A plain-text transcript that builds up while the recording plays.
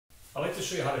I'd like to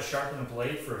show you how to sharpen a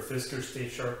blade for a Fiskars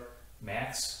StaySharp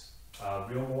Max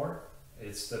reel mower.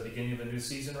 It's the beginning of a new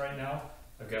season right now.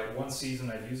 I've got one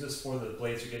season I've used this for. The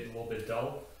blades are getting a little bit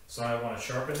dull, so now I want to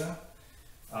sharpen them.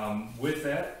 With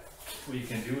that, what you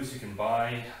can do is you can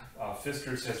buy,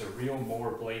 Fiskars has a reel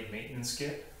mower blade maintenance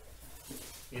kit.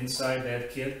 Inside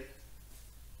that kit,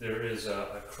 there is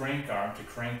a crank arm to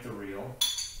crank the reel,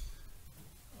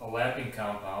 a lapping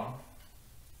compound,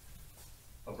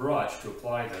 a brush to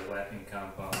apply the lapping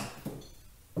compound,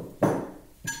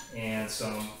 and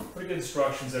some pretty good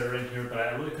instructions that are in here, but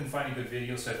I really couldn't find a good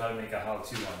video, so I thought I'd make a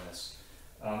how-to on this.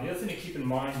 The other thing to keep in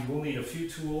mind, you will need a few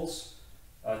tools,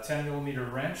 a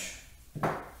 10mm wrench,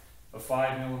 a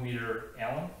 5mm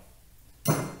Allen,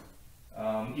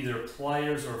 either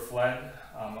pliers or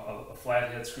a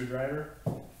flathead screwdriver,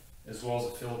 as well as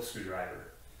a Phillips screwdriver.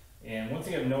 And one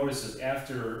thing I've noticed is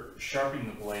after sharpening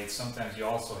the blades, sometimes you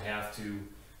also have to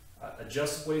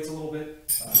adjust the blades a little bit.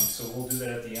 So we'll do that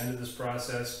at the end of this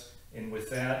process. And with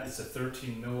that, it's a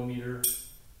 13mm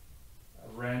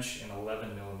wrench and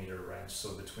 11mm wrench.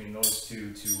 So between those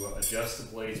two, to adjust the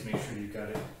blades, make sure you've got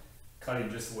it cut in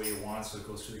just the way you want so it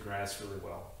goes through the grass really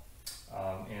well.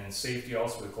 And safety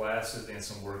also with glasses and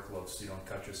some work gloves so you don't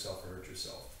cut yourself or hurt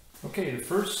yourself. Okay, the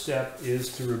first step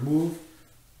is to remove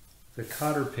the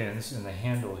cotter pins in the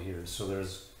handle here. So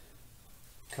there's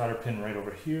a cotter pin right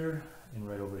over here and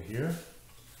right over here.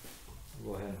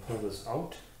 We'll go ahead and pull this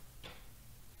out.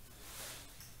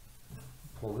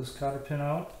 Pull this cotter pin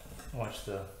out. Watch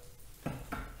the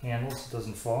handles, it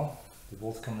doesn't fall. They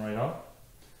both come right out.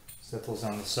 Set those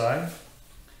on the side.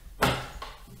 And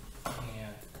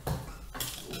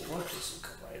look, this will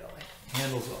come right out.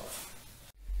 Handles off.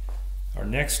 Our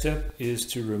next step is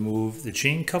to remove the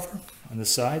chain cover on the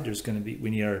side. We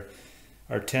need our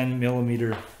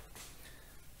 10mm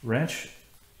wrench,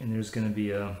 and there's going to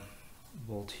be a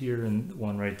bolt here and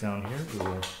one right down here.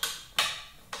 We'll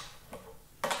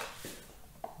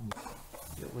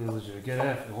get a little easier to get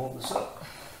at if you hold this up.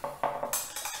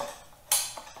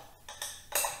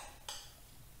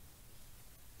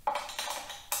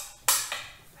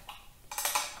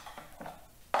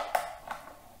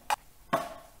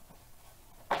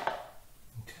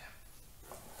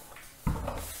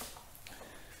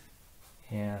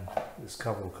 And this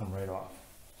cover will come right off.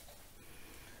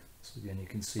 So again, you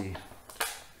can see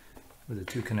where the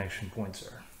two connection points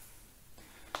are.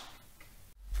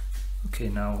 Okay,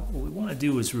 now what we want to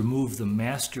do is remove the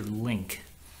master link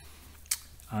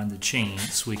on the chain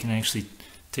so we can actually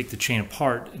take the chain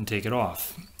apart and take it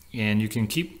off. And you can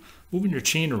keep moving your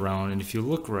chain around, and if you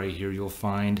look right here, you'll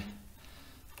find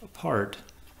a part,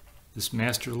 this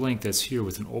master link that's here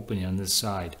with an opening on this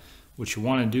side. What you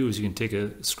want to do is you can take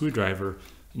a screwdriver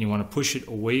and you want to push it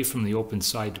away from the open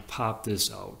side to pop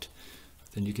this out.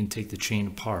 Then you can take the chain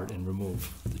apart and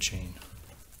remove the chain.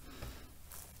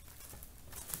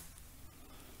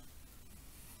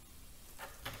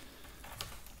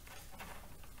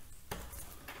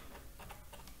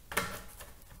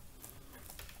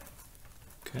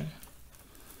 Okay,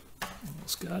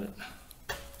 almost got it.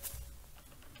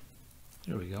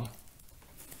 There we go.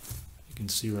 You can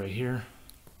see right here,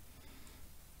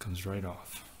 comes right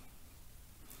off.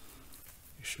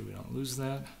 Make sure we don't lose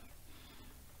that.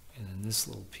 And then this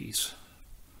little piece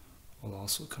will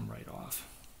also come right off.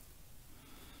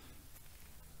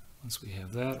 Once we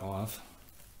have that off,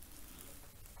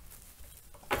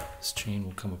 this chain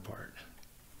will come apart.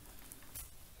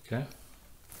 Okay?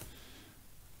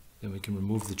 Then we can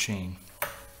remove the chain.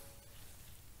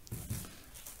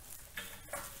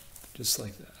 Just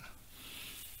like that.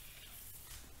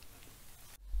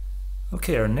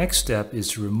 Okay, our next step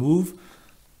is to remove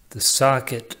the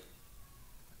socket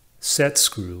set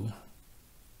screw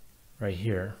right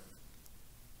here.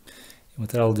 And what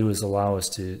that'll do is allow us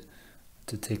to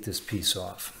take this piece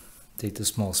off, take the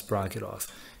small sprocket off.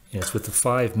 And it's with the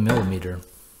 5mm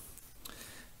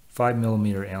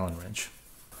Allen wrench.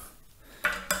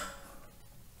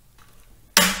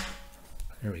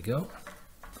 There we go.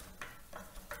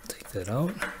 Take that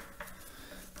out.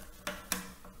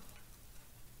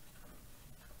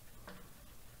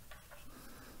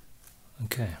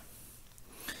 Okay,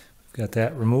 we've got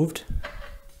that removed,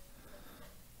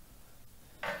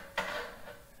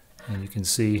 and you can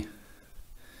see the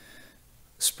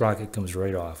sprocket comes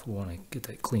right off. We want to get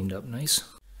that cleaned up nice.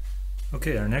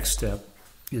 Okay, our next step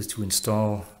is to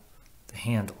install the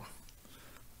handle,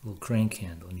 a little crank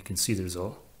handle, and you can see there's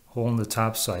a hole in the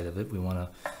top side of it. We want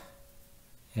to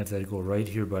have that go right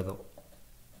here by the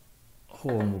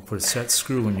hole, and we'll put a set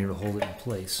screw in here to hold it in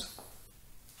place.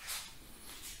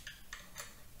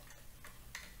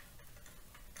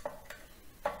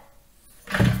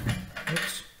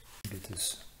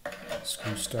 this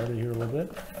screw started here a little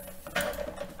bit.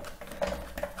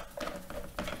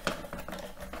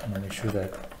 I'm gonna make sure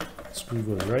that screw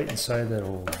goes right inside that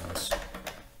hole in this.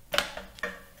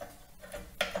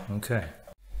 Okay.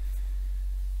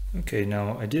 Okay,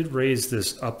 now I did raise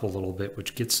this up a little bit,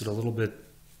 which gets it a little bit,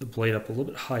 the blade up a little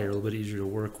bit higher, a little bit easier to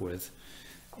work with.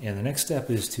 And the next step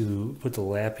is to put the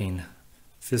lapping,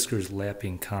 Fiskars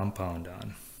lapping compound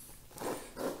on.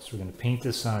 So we're going to paint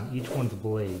this on each one of the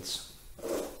blades.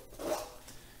 And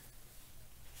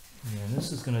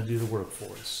this is going to do the work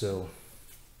for us. So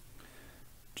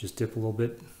just dip a little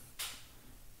bit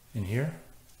in here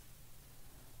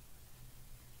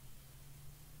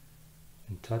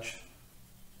and touch a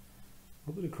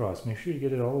little bit across. Make sure you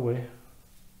get it all the way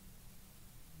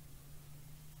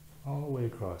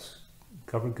across.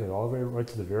 Cover good all the way right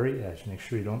to the very edge. Make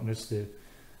sure you don't miss the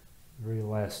very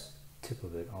last tip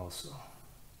of it also.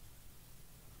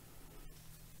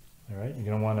 All right, you're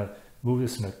going to want to move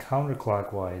this in a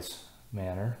counterclockwise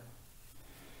manner.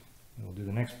 And we'll do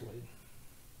the next blade.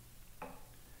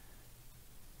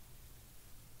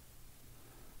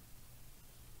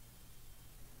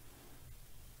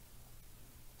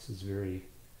 This is very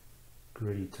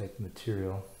gritty type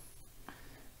material.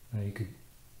 Now you could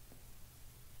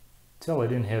tell I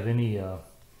didn't have any, it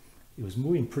was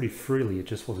moving pretty freely, it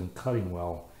just wasn't cutting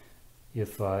well.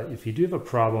 If you do have a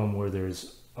problem where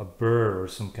there's a burr or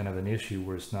some kind of an issue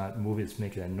where it's not moving, it's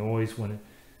making a noise when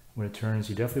it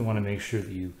turns, you definitely want to make sure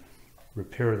that you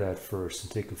repair that first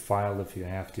and take a file if you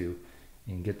have to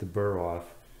and get the burr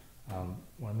off.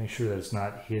 Want to make sure that it's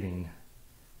not hitting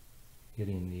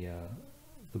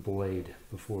the blade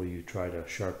before you try to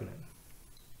sharpen it.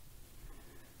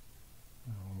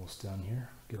 Almost done here.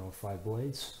 Get all 5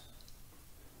 blades.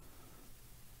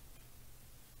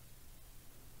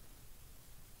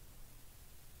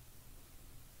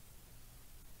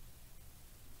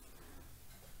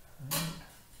 All right.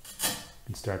 You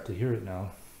can start to hear it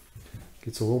now.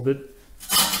 Gets a little bit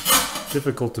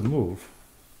difficult to move.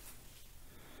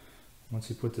 Once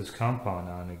you put this compound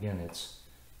on, again,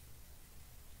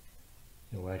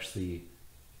 it'll actually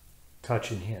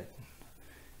touch and hit.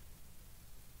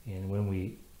 And when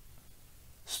we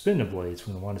spin the blades,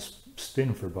 we want to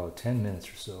spin for about 10 minutes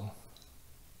or so.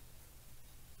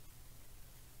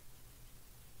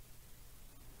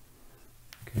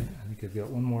 Okay, I think I've got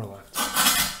one more left.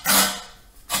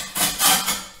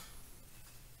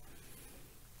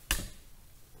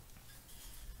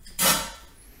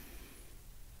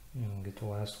 And we'll get the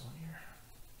last one here.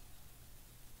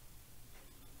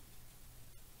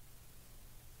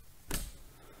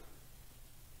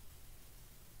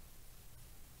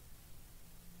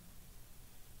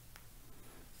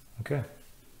 Okay.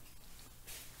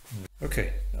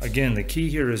 Okay, again, the key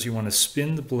here is you want to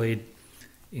spin the blade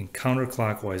in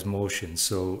counterclockwise motion,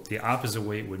 so the opposite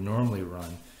way it would normally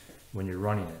run when you're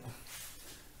running it.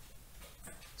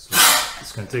 So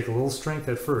it's going to take a little strength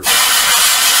at first.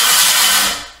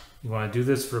 You want to do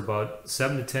this for about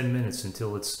 7 to 10 minutes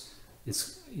until it's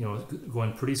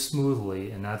going pretty smoothly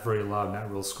and not very loud,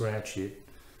 not real scratchy.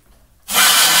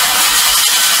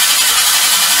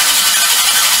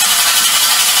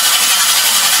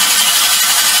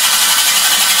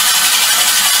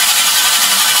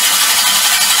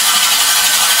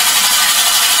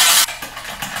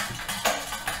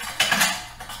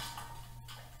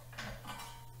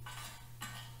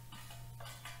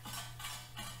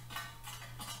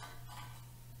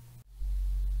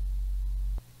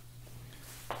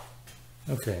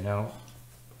 Okay, now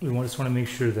we just want to make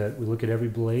sure that we look at every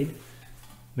blade,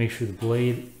 make sure the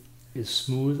blade is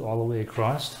smooth all the way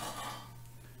across.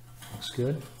 Looks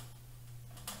good.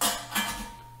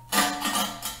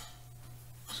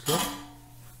 Looks good.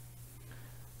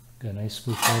 Got a nice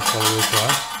smooth finish all the way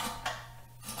across.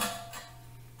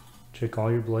 Check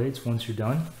all your blades once you're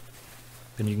done,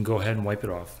 then you can go ahead and wipe it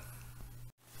off.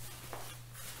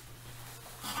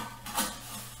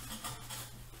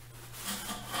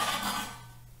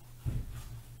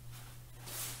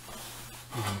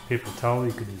 Paper towel,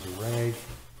 you could use a rag.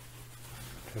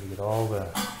 Try to get all the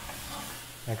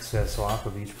excess off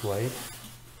of each blade.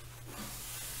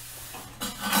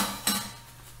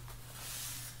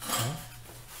 Okay.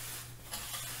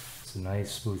 It's a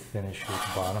nice smooth finish here at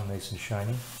the bottom, nice and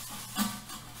shiny.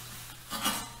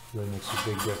 Really makes a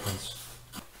big difference.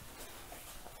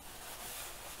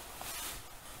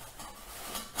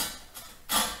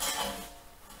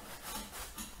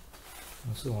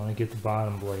 Also want to get the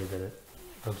bottom blade that it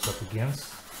rubs up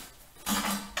against.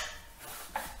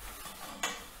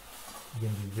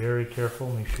 Again, be very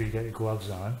careful, make sure you got your gloves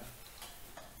on.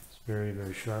 It's very,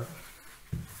 very sharp.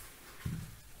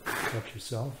 Protect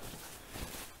yourself.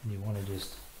 And you want to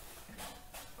just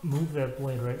move that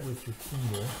blade right with your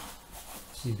finger.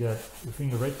 So you've got your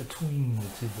finger right between the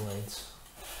two blades.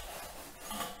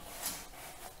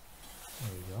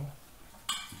 There you go.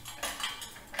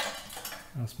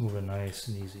 Now let's move it nice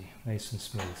and easy, nice and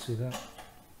smooth. See that?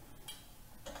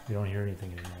 You don't hear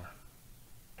anything anymore.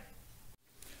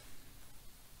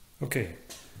 Okay.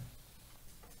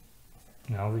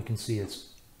 Now we can see it's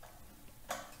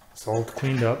all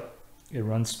cleaned up. It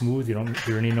runs smooth. You don't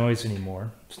hear any noise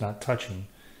anymore. It's not touching.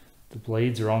 The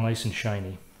blades are all nice and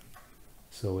shiny.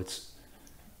 So it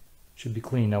should be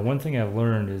clean. Now one thing I've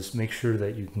learned is make sure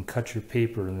that you can cut your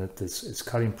paper and that it's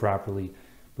cutting properly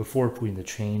before putting the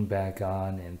chain back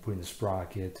on and putting the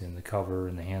sprocket and the cover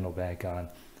and the handle back on.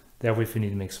 That way if you need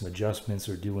to make some adjustments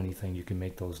or do anything, you can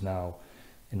make those now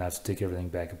and not stick everything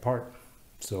back apart.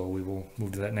 So we will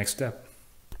move to that next step.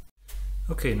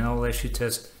 Okay, now we'll actually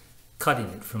test cutting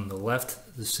it from the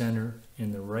left, the center,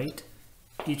 and the right,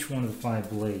 each one of the 5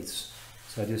 blades.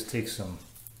 So I just take some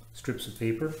strips of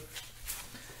paper,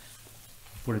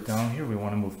 put it down here. We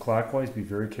want to move clockwise. Be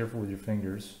very careful with your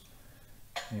fingers.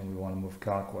 And we want to move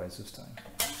clockwise this time.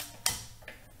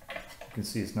 You can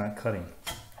see it's not cutting.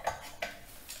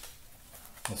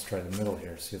 Let's try the middle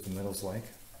here, see what the middle's like.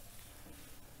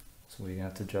 So we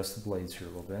have to adjust the blades here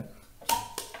a little bit.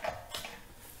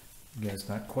 Again, it's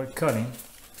not quite cutting.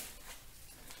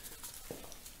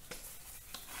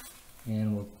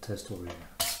 And we'll test over here.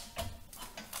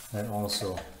 That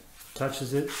also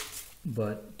touches it,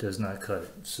 but does not cut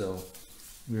it. So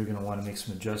we're going to want to make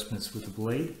some adjustments with the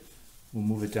blade. We'll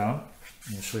move it down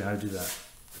and I'll show you how to do that.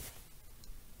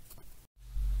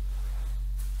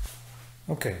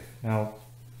 Okay, now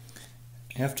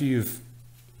after you've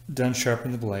done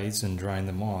sharpening the blades and drying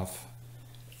them off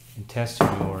and testing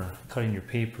or cutting your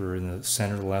paper in the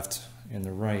center, left, and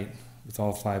the right with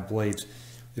all 5 blades,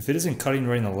 if it isn't cutting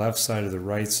right on the left side or the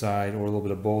right side or a little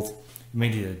bit of both, you may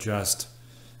need to adjust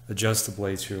the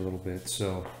blades here a little bit.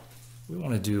 So what we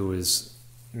want to do is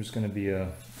there's going to be a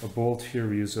bolt here.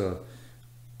 We use a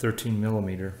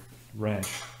 13mm wrench.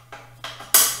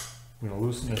 We're going to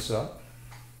loosen this up.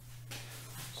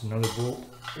 There's another bolt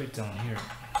right down here.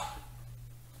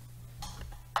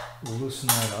 We'll loosen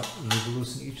that up. We need to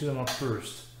loosen each of them up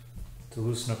first to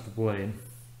loosen up the blade.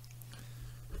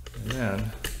 And then,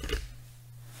 move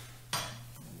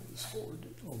this forward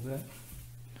a little bit.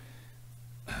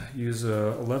 Use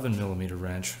a 11mm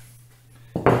wrench.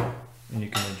 And you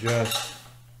can adjust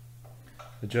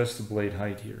the blade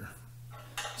height here.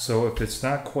 So if it's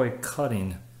not quite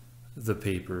cutting the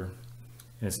paper,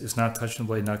 and it's not touching the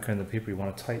blade, not cutting the paper, you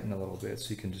want to tighten a little bit.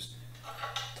 So you can just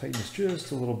tighten this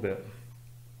just a little bit.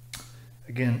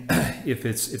 Again,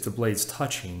 if the blade's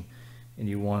touching and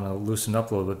you want to loosen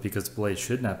up a little bit because the blade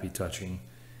should not be touching,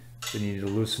 then you need to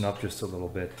loosen up just a little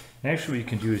bit. And actually what you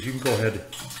can do is you can go ahead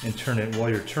and turn it. While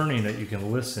you're turning it, you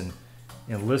can listen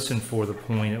for the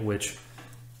point at which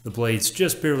the blade's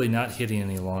just barely not hitting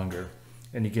any longer.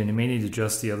 And again, you may need to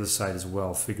adjust the other side as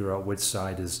well, figure out which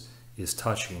side is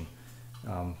touching.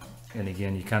 And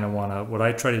again, you kind of want to, what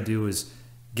I try to do is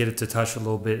get it to touch a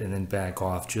little bit and then back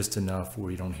off just enough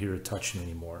where you don't hear it touching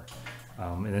anymore.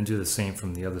 And then do the same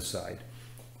from the other side.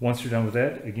 Once you're done with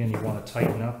that, again, you want to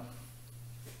tighten up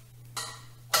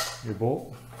your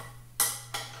bolt.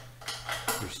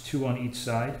 There's 2 on each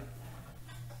side.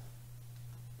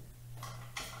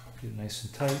 Get it nice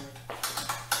and tight.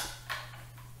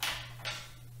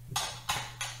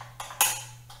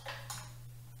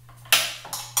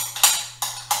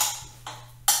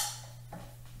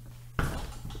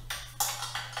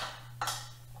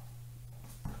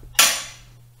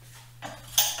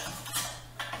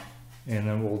 And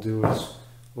then what we'll do is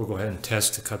we'll go ahead and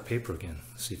test to cut paper again,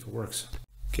 see if it works.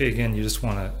 Okay, again, you just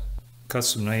want to cut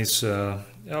some nice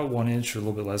 1 inch or a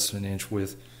little bit less than an inch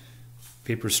with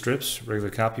paper strips, regular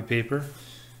copy paper.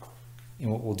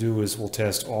 And what we'll do is we'll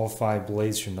test all 5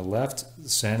 blades from the left, the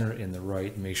center, and the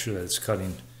right, and make sure that it's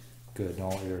cutting good in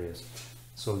all areas.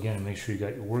 So again, make sure you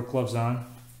got your work gloves on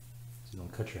so you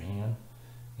don't cut your hand.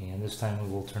 And this time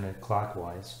we will turn it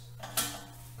clockwise.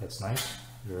 That's nice,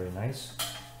 very nice.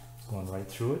 Going right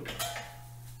through it,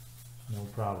 no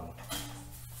problem.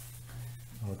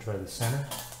 We'll try the center.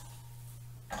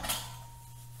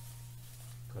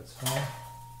 Cuts fine.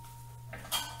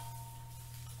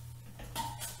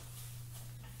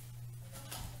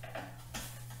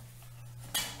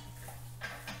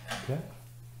 Okay,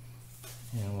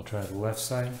 and we'll try the left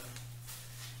side.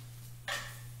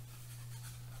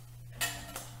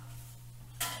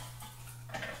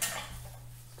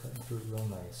 Cutting through real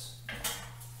nice.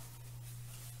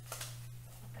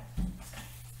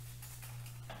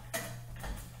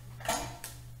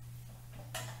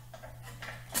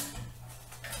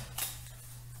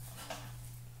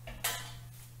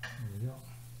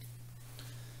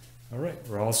 All right,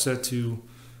 we're all set to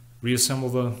reassemble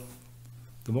the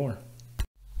mower.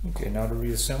 Okay, now to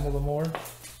reassemble the mower,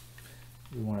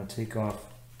 we want to take off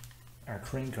our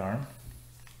crank arm.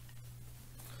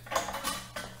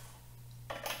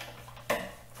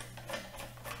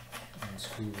 And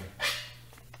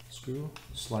screw,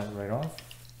 slide it right off.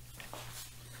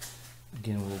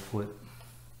 Again, we'll put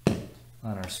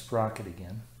on our sprocket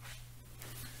again.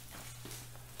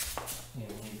 And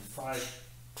we need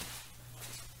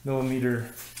 5mm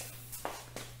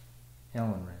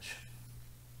Allen wrench.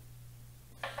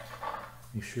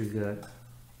 Make sure you got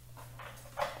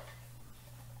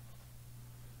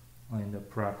lined up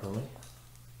properly.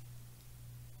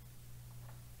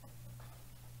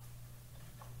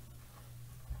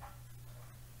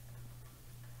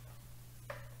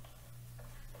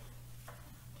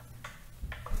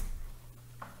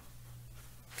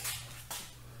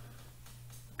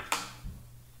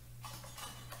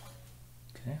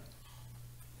 Okay,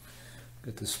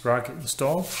 got the sprocket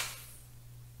installed.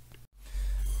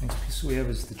 Next piece we have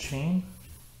is the chain.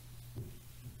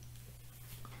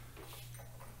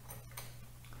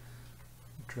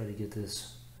 Try to get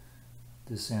this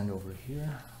end over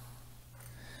here.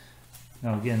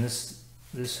 Now again, this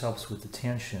helps with the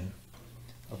tension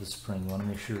of the spring. You want to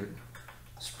make sure the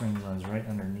spring runs right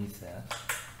underneath that.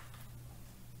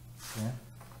 Okay.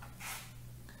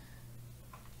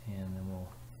 And then we'll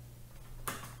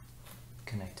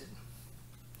connect it.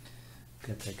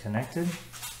 Get that connected.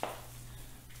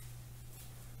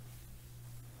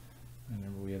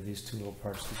 Remember, we have these two little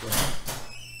parts together.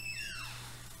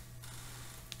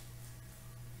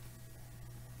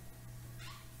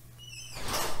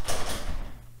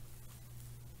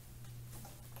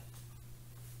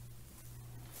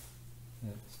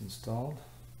 That's installed.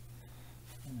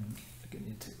 And I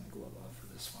need to take my glove off for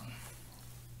this one.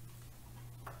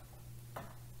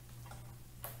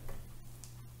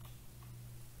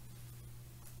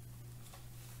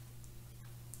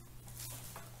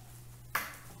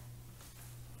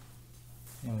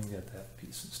 And we got that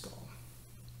piece installed.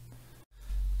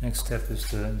 Next step is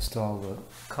to install the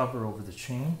cover over the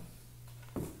chain.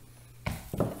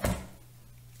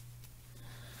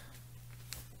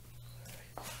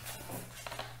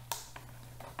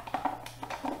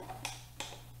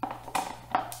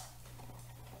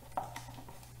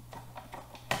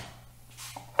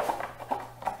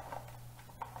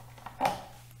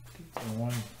 Get the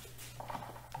one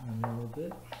in a little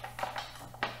bit.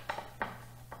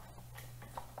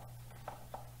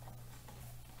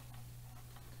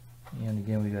 And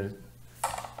again, we got a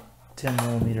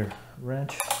 10mm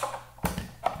wrench.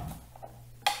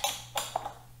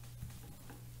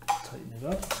 Tighten it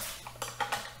up.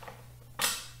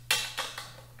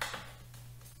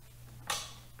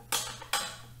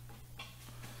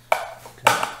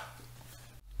 Okay.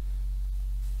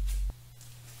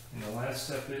 And the last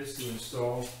step is to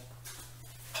install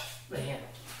the handle.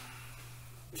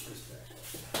 Put this back.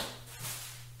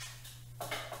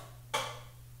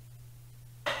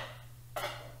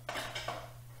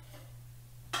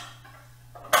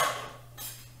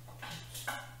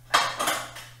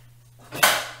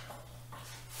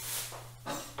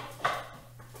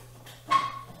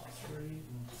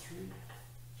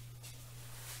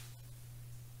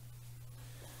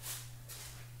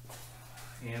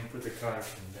 And put the cotter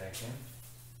pin back in.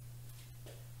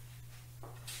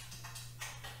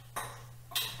 There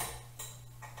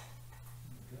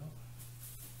we go.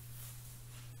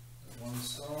 That one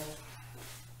installed.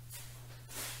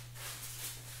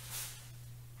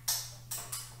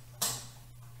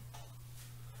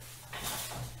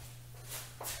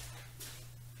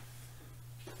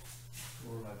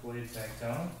 Lower my blade back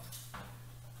down.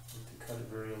 Cut it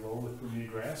very low with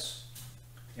Bermuda grass.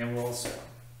 And we're all set.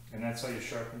 And that's how you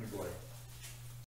sharpen your blade.